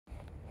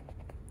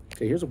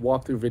Okay, here's a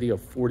walkthrough video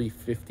of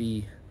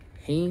 4050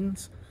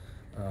 Haines.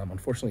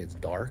 Unfortunately, it's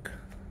dark,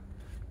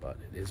 but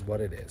it is what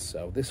it is.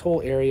 So this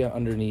whole area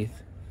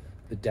underneath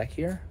the deck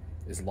here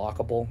is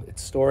lockable.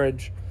 It's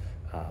storage,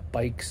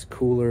 bikes,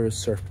 coolers,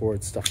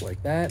 surfboards, stuff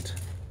like that.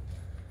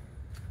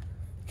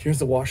 Here's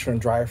the washer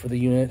and dryer for the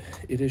unit.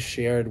 It is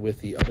shared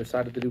with the other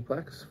side of the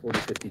duplex,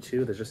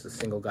 4052. There's just a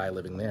single guy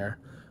living there.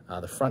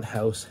 The front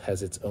house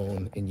has its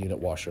own in-unit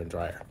washer and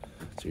dryer.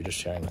 So you're just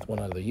sharing with one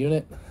other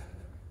unit.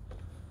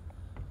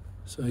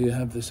 So you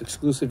have this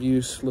exclusive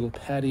use little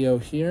patio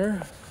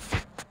here.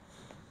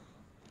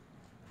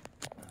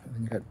 And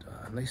then you got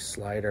a nice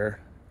slider.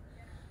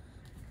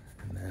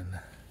 And then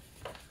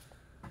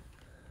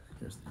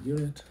here's the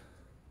unit.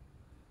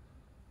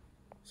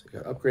 So you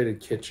got upgraded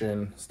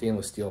kitchen,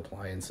 stainless steel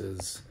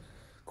appliances,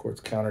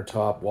 quartz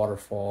countertop,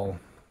 waterfall,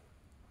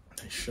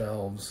 nice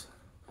shelves,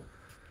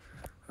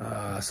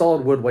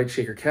 solid wood white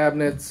shaker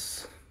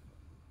cabinets.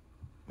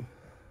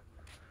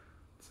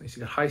 It's nice.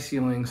 You got high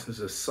ceilings. There's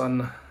a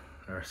sun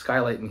or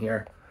skylight in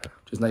here,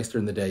 which is nice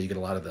during the day. You get a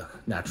lot of the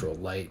natural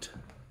light.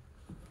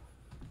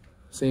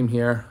 Same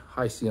here,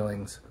 high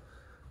ceilings,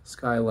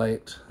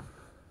 skylight.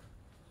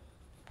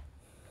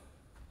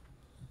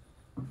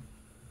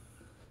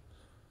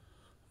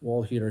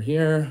 Wall heater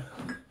here.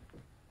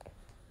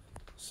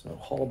 So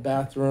hall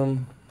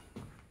bathroom.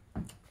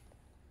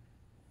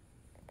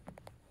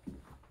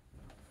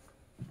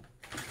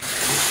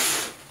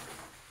 It's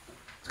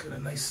got a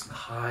nice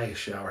high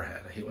shower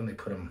head. I hate when they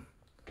put them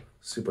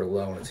super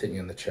low and it's hitting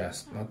you in the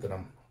chest. Not that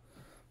I'm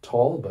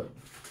tall, but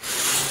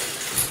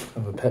I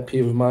have a pet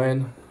peeve of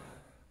mine.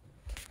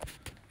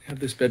 I have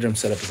this bedroom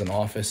set up as an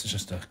office. It's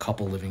just a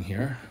couple living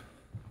here.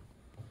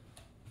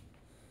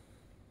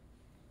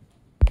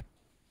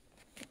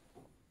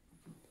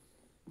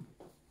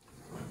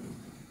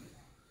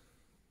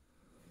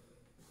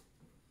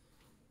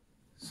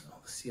 So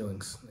the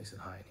ceiling's nice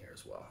and high in here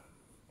as well.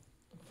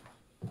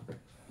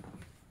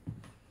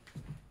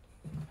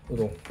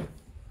 Little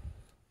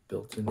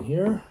built in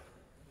here.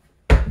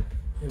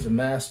 Here's a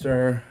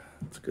master.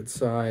 It's a good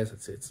size. I'd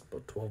say it's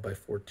about 12 by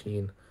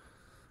 14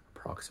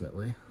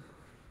 approximately.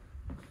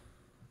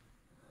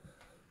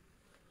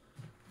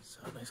 So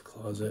nice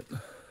closet.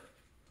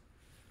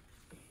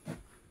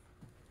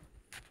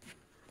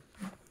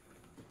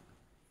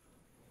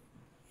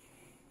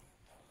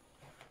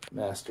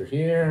 Master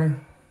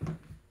here.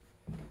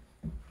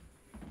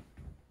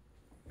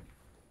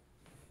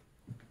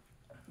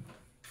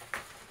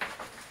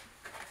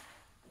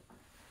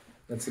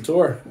 That's the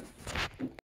tour.